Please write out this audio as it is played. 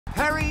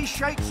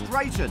Shakes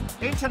Drayton,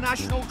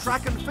 international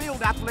track and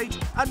field athlete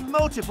and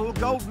multiple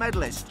gold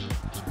medalist.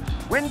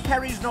 When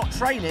Perry's not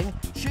training,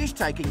 she's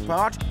taking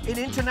part in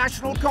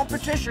international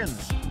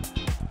competitions.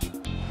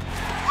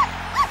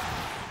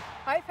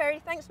 Hi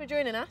Perry, thanks for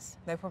joining us.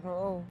 No problem at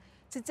all.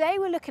 Today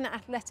we're looking at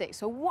athletics,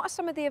 so what are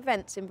some of the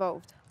events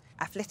involved?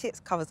 Athletics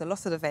covers a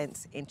lot of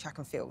events in track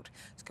and field.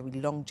 It's going to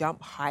be long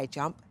jump, high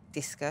jump,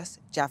 discus,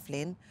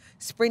 javelin,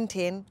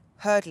 sprinting,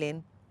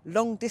 hurdling,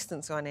 long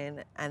distance running,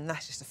 and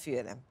that's just a few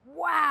of them.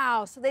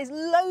 Wow, so there's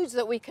loads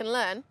that we can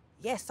learn.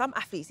 Yes, some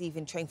athletes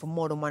even train for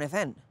more than one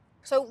event.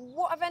 So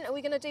what event are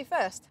we going to do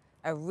first?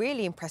 A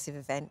really impressive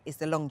event is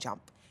the long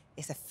jump.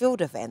 It's a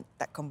field event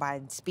that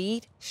combines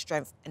speed,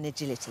 strength and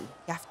agility.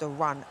 You have to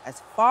run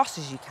as fast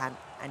as you can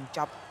and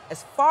jump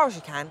as far as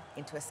you can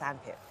into a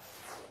sandpit.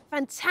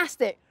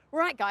 Fantastic.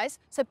 Right, guys,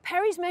 so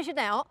Perry's measured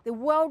out the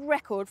world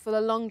record for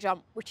the long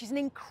jump, which is an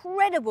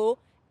incredible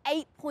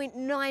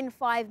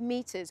 8.95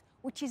 metres,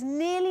 which is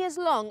nearly as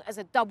long as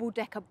a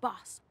double-decker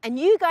bus. And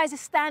you guys are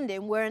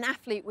standing where an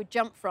athlete would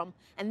jump from.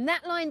 And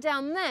that line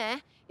down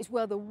there is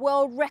where the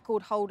world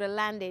record holder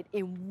landed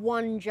in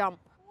one jump.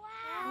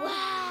 Wow!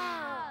 Wow!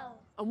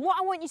 And what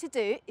I want you to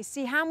do is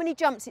see how many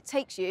jumps it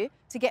takes you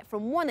to get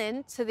from one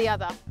end to the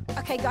other.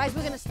 OK, guys,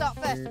 we're going to start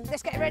first.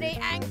 Let's get ready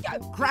and go.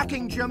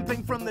 Cracking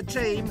jumping from the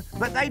team,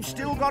 but they've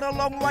still got a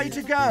long way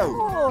to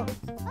go.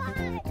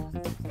 5,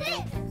 6,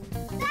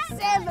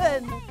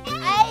 7,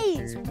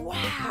 8.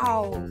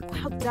 Wow.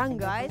 Well done,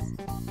 guys.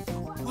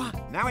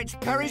 Now it's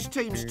Perry's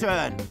team's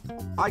turn.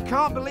 I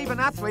can't believe an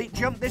athlete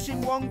jumped this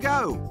in one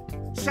go.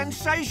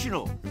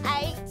 Sensational.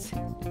 8,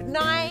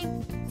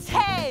 9,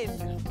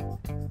 10.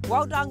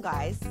 Well done,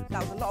 guys.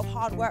 That was a lot of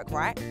hard work,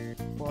 right?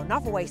 Well,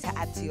 another way to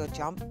add to your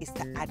jump is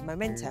to add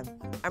momentum.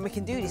 And we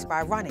can do this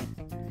by running.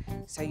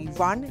 So you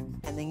run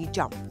and then you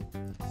jump.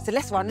 So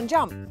let's run and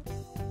jump.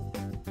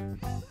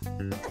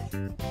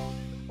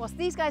 Whilst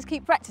these guys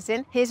keep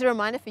practicing, here's a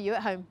reminder for you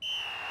at home.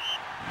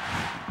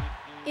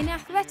 In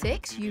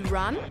athletics, you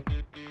run,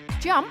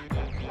 jump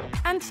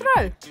and throw.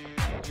 OK,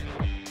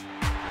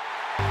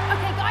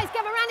 guys,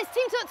 gather around, it's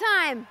team talk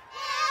time.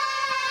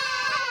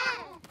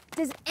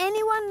 Does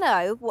anyone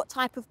know what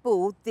type of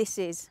ball this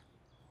is?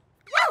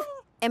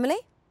 Emily?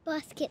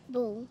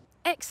 basketball.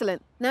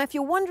 Excellent. Now, if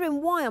you're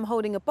wondering why I'm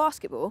holding a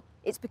basketball,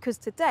 it's because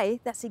today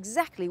that's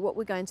exactly what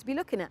we're going to be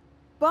looking at.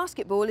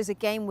 Basketball is a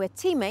game where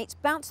teammates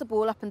bounce the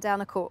ball up and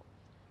down a court.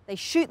 They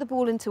shoot the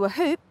ball into a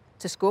hoop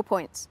to score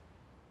points.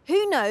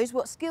 Who knows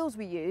what skills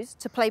we use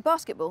to play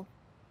basketball?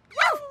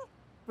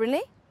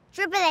 Really?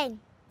 Dribbling.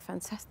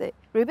 Fantastic.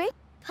 Ruby?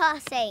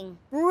 Passing.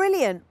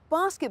 Brilliant.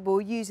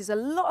 Basketball uses a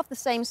lot of the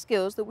same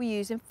skills that we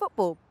use in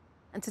football.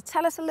 And to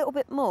tell us a little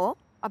bit more,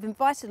 I've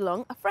invited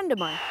along a friend of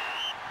mine.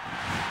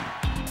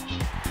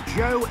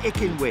 Joe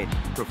Ickenwin,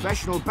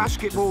 professional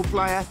basketball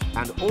player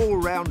and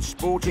all-round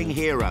sporting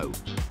hero.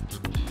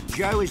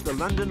 Joe is the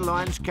London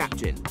Lions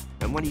captain,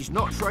 and when he's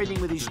not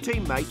training with his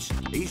teammates,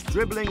 he's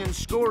dribbling and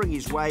scoring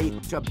his way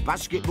to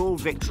basketball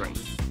victory.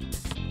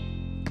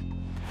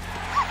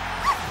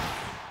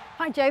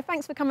 Hi Joe,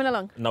 thanks for coming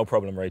along. No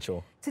problem,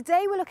 Rachel.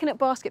 Today we're looking at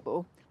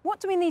basketball.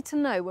 What do we need to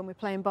know when we're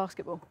playing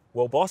basketball?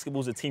 Well,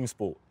 basketball's a team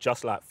sport,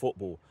 just like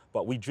football,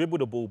 but we dribble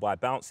the ball by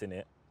bouncing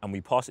it and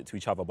we pass it to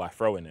each other by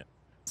throwing it.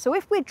 So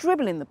if we're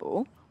dribbling the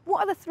ball,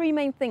 what are the three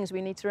main things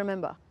we need to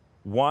remember?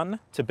 1,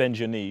 to bend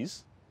your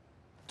knees.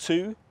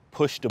 2,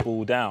 push the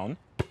ball down.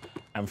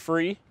 And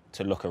 3,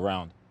 to look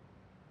around.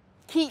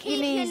 Keep your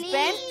knees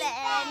bent,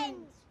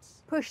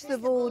 push the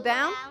ball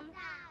down,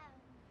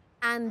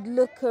 and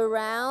look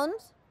around.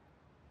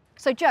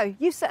 So Joe,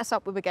 you set us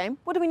up with a game.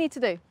 What do we need to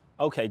do?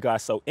 Okay,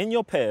 guys, so in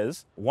your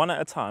pairs, one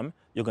at a time,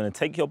 you're going to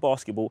take your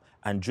basketball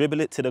and dribble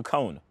it to the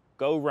cone.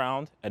 Go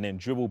round and then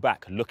dribble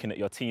back, looking at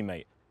your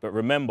teammate. But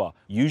remember,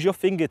 use your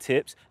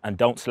fingertips and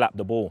don't slap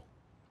the ball.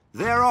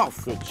 They're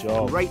off. Good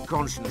job. Great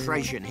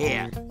concentration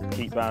here.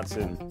 Keep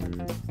bouncing.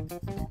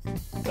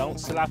 Don't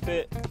slap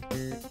it.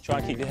 Try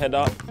and keep your head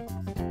up.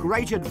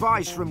 Great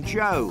advice from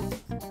Joe.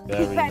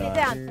 Very Keep batting it nice.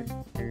 down.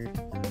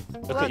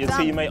 Look Well at your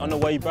done. teammate on the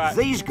way back.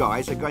 These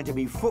guys are going to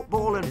be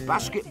football and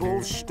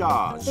basketball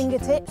stars.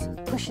 Fingertips,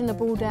 pushing the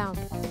ball down.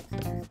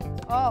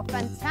 Oh,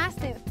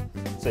 fantastic.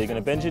 So you're going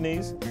to bend your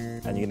knees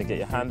and you're going to get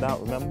your hand out,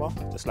 remember?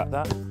 Just like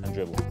that, and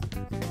dribble.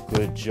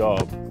 Good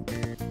job.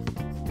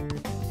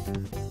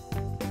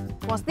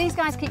 Whilst these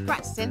guys keep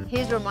practicing,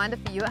 here's a reminder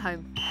for you at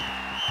home.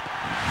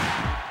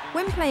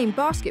 When playing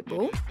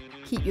basketball,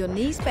 keep your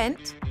knees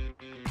bent,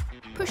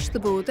 push the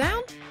ball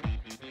down,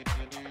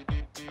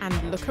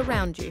 and look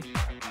around you. OK,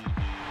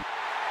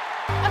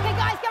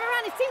 guys, come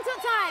around. It's team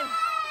talk time.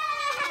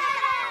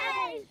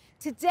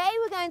 Today,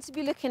 we're going to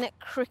be looking at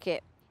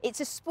cricket. It's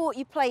a sport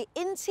you play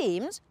in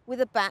teams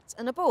with a bat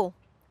and a ball.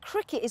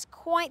 Cricket is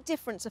quite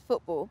different to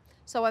football,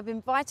 so I've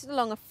invited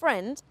along a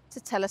friend to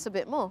tell us a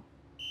bit more.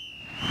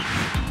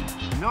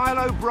 Niall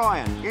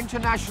O'Brien,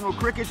 international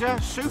cricketer,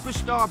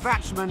 superstar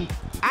batsman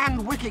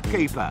and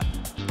wicketkeeper.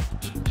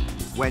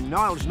 When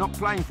Niall's not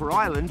playing for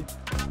Ireland,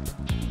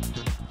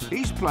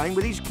 he's playing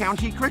with his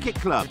county cricket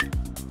club.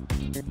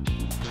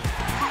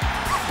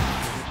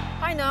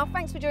 Hi, Niall.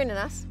 Thanks for joining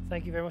us.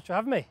 Thank you very much for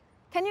having me.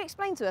 Can you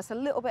explain to us a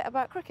little bit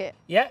about cricket?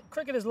 Yeah,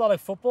 cricket is a lot like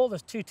football.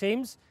 There's two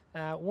teams.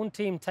 One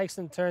team takes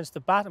in turns to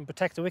bat and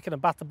protect the wicket and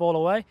bat the ball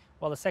away,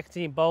 while the second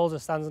team bowls and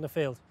stands in the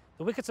field.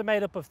 The wickets are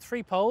made up of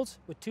 3 poles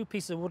with 2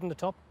 pieces of wood on the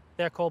top.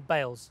 They're called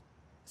bails.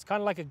 It's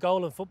kind of like a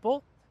goal in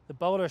football. The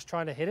bowler is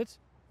trying to hit it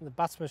and the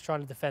batsman is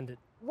trying to defend it.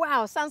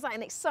 Wow, sounds like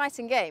an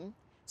exciting game.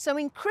 So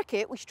in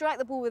cricket, we strike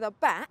the ball with our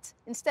bat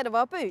instead of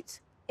our boot.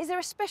 Is there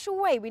a special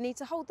way we need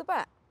to hold the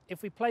bat?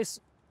 If we place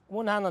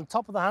one hand on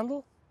top of the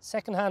handle,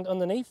 second hand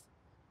underneath,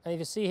 and you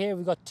can see here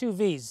we've got 2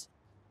 V's.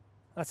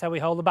 That's how we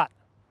hold the bat.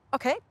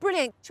 OK,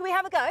 brilliant. Shall we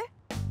have a go?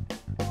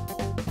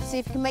 See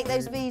if you can make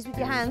those V's with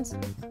your hands.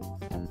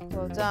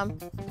 Well done.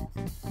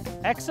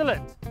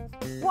 Excellent.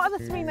 What are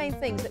the 3 main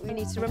things that we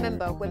need to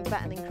remember when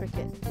batting in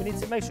cricket? We need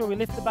to make sure we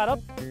lift the bat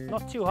up,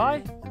 not too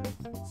high,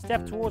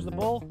 step towards the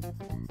ball,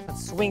 and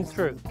swing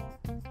through.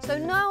 So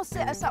Niall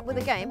set us up with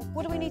a game.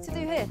 What do we need to do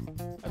here?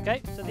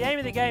 OK, so the aim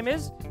of the game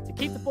is to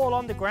keep the ball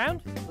on the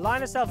ground,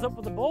 line ourselves up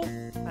with the ball,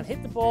 and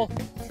hit the ball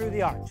through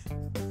the arch.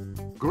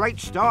 Great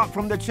start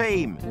from the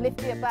team.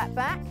 Lift your bat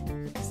back,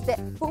 step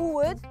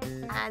forward,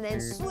 and then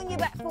swing your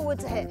bat forward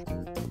to hit.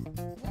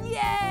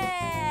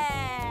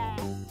 Yeah!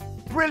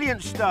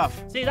 Brilliant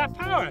stuff. See that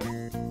power?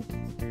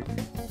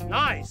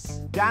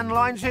 Nice. Dan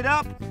lines it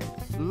up.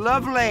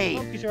 Lovely.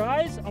 Focus your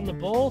eyes on the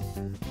ball.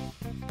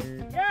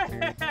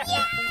 Yeah!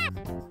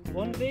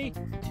 1V,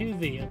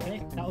 2V,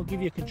 OK? That will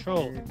give you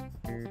control.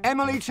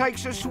 Emily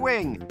takes a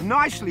swing.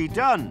 Nicely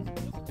done.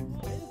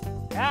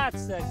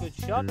 That's a good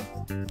shot.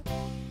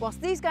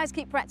 Whilst these guys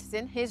keep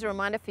practicing, here's a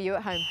reminder for you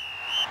at home.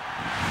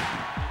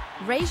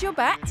 Raise your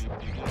bat,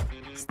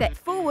 step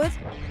forward,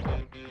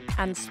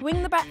 and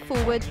swing the bat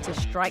forward to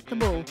strike the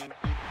ball.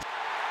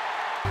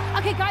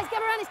 OK, guys,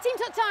 get around. It's team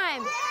talk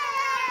time.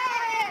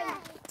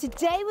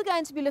 Today we're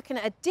going to be looking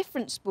at a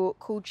different sport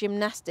called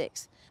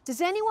gymnastics. Does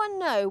anyone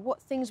know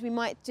what things we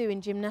might do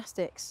in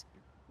gymnastics?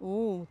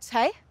 Ooh,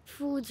 Tay?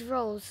 Forwards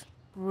rolls.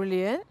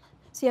 Brilliant.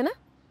 Sienna?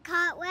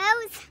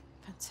 Cartwheels.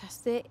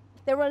 Fantastic.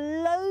 There are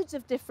loads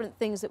of different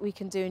things that we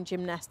can do in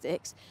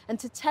gymnastics, and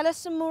to tell us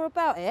some more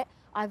about it,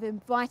 I've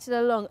invited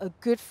along a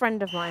good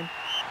friend of mine.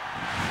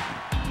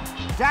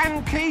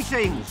 Dan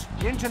Keatings,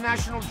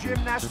 international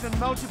gymnast and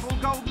multiple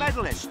gold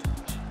medalist.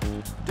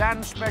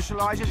 Dan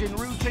specialises in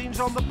routines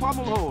on the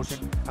pommel horse,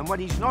 and when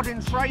he's not in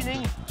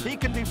training, he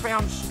can be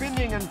found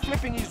spinning and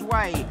flipping his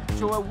way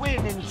to a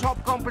win in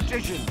top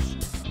competitions.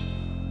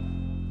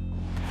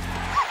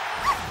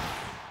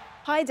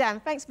 Hi, Dan.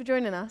 Thanks for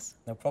joining us.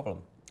 No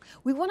problem.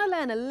 We want to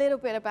learn a little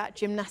bit about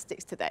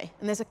gymnastics today,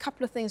 and there's a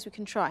couple of things we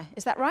can try.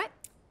 Is that right?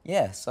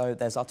 Yeah, so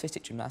there's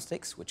artistic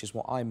gymnastics, which is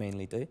what I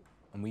mainly do,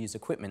 and we use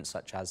equipment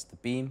such as the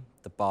beam,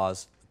 the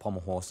bars, the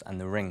pommel horse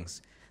and the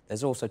rings.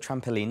 There's also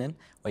trampolining,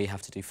 where you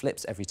have to do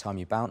flips every time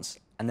you bounce,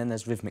 and then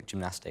there's rhythmic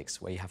gymnastics,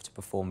 where you have to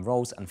perform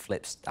rolls and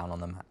flips down on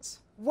the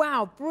mats.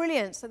 Wow,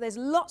 brilliant. So there's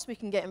lots we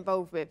can get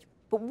involved with.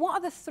 But what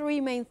are the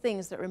 3 main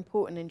things that are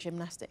important in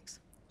gymnastics?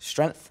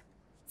 Strength,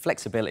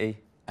 flexibility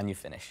and your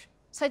finish.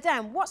 So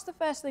Dan, what's the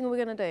first thing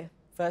we're going to do?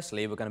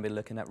 Firstly, we're going to be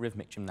looking at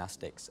rhythmic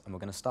gymnastics, and we're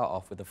going to start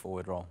off with a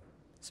forward roll.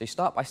 So you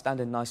start by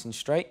standing nice and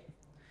straight,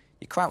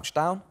 you crouch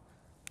down,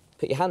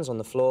 put your hands on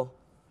the floor,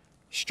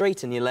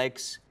 straighten your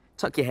legs,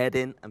 tuck your head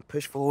in and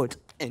push forward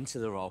into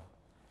the roll.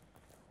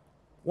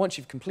 Once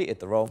you've completed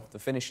the roll, the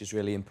finish is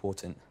really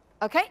important.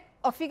 OK,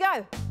 off you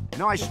go.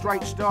 Nice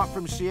straight start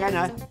from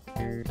Sienna.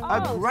 A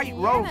Oh, great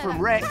roll Sienna. from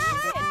Rex.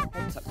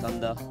 Good. Tucked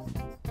under,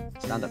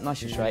 stand up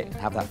nice and straight and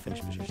have that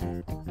finish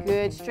position.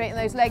 Good, straighten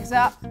those legs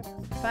up.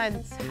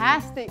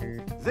 Fantastic.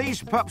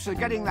 These pups are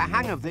getting the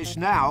hang of this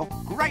now.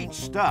 Great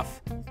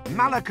stuff.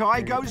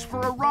 Malachi goes for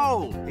a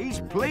roll.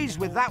 He's pleased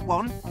with that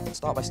one.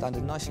 Start by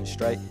standing nice and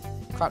straight,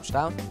 crouch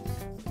down,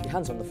 put your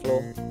hands on the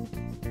floor,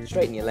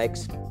 straighten your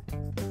legs,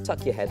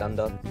 tuck your head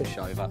under, push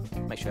over,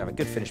 make sure you have a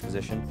good finish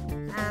position.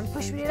 And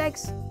push with your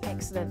legs.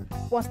 Excellent.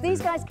 Whilst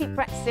these guys keep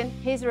practicing,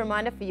 here's a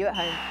reminder for you at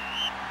home.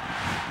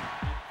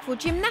 For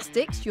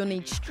gymnastics, you'll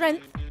need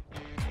strength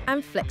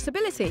and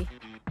flexibility.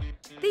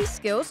 These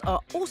skills are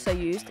also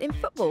used in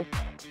football.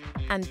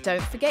 And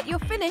don't forget your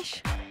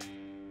finish.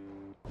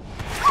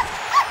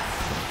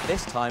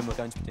 This time we're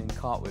going to be doing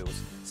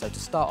cartwheels. So to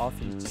start off,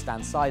 you need to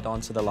stand side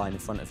on to the line in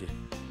front of you.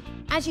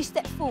 As you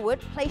step forward,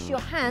 place your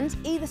hands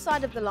either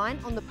side of the line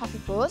on the puppy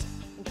paws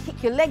and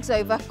kick your legs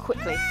over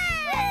quickly.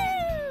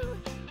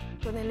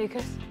 Go on then,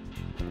 Lucas.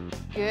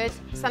 Good.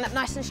 Stand up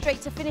nice and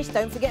straight to finish.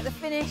 Don't forget the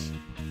finish.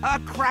 A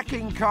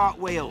cracking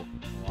cartwheel.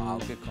 Wow,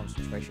 good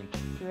concentration.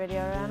 You ready,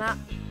 Ariana?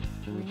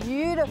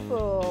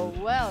 Beautiful.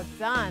 Well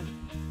done.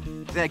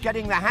 They're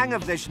getting the hang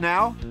of this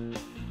now.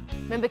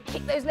 Remember,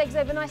 kick those legs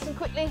over nice and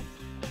quickly.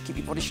 Keep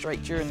your body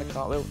straight during the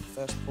cartwheel,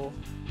 first pull.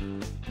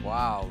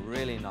 Wow,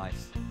 really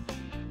nice.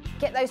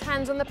 Get those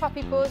hands on the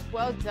puppy paws.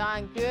 Well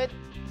done. Good.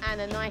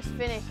 And a nice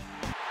finish.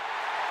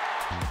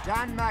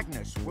 Dan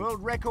Magnus,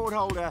 world record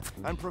holder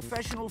and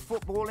professional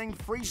footballing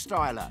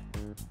freestyler.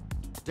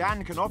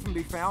 Dan can often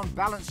be found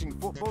balancing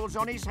footballs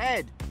on his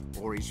head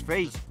or his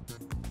feet.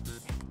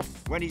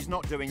 When he's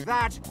not doing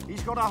that,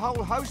 he's got a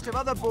whole host of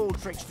other ball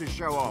tricks to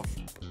show off.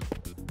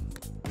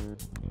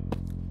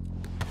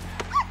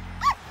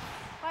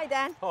 Hi,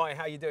 Dan. Hi,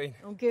 how you doing?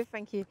 I'm good,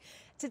 thank you.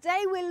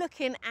 Today we're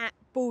looking at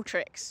ball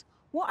tricks.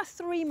 What are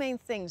three main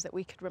things that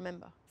we could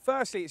remember?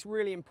 Firstly, it's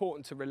really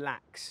important to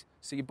relax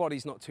so your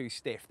body's not too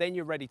stiff. Then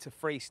you're ready to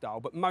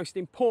freestyle. But most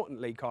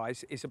importantly,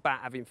 guys, it's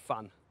about having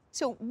fun.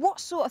 So what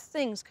sort of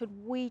things could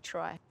we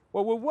try?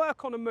 Well, we'll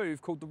work on a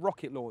move called the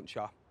rocket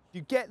launcher.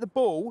 You get the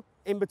ball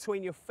in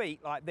between your feet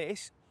like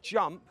this,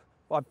 jump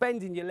by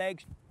bending your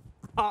legs,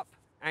 up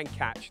and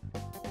catch.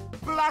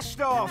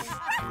 Blast off!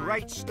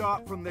 Great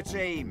start from the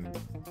team.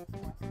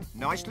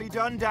 Nicely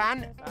done,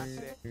 Dan. That's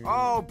it.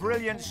 Oh,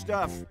 brilliant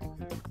stuff.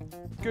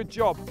 Good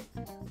job.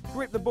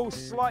 Grip the ball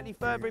slightly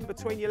further in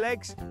between your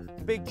legs.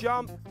 Big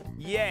jump.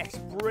 Yes,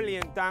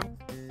 brilliant, Dan.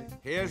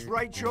 Here's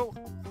Rachel.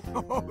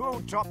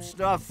 Oh, top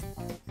stuff.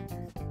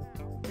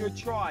 Good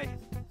try.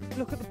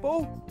 Look at the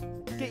ball.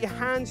 Get your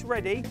hands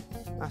ready.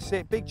 That's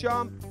it. Big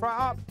jump, front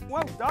up.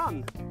 Well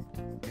done.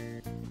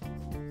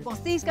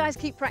 Whilst these guys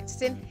keep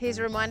practicing, here's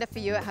a reminder for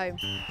you at home.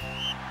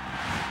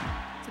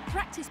 To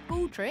practice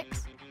ball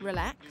tricks,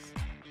 relax,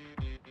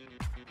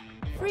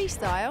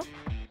 freestyle,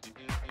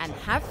 and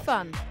have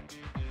fun.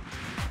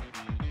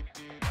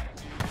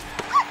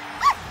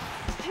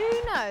 Who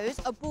knows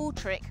a ball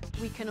trick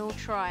we can all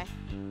try?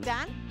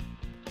 Dan?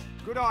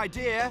 Good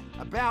idea.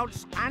 A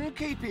bounce and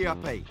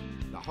keepy-uppy.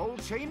 The whole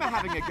team are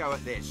having a go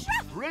at this.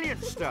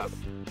 Brilliant stuff.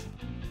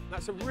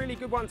 That's a really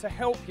good one to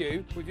help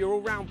you with your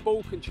all-round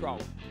ball control.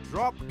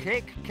 Drop,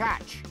 kick,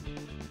 catch.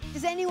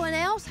 Does anyone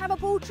else have a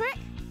ball trick?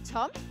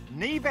 Tom?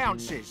 Knee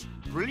bounces.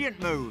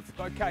 Brilliant move.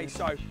 Okay,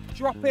 so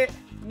drop it,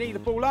 knee the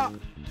ball up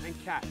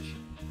and catch.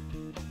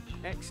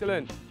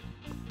 Excellent.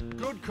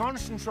 Good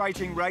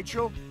concentrating,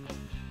 Rachel.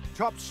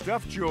 Top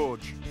stuff,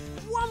 George.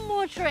 One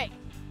more trick.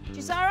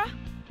 Chisara?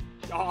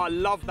 Oh, I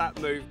love that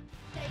move.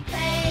 They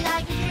play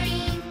like a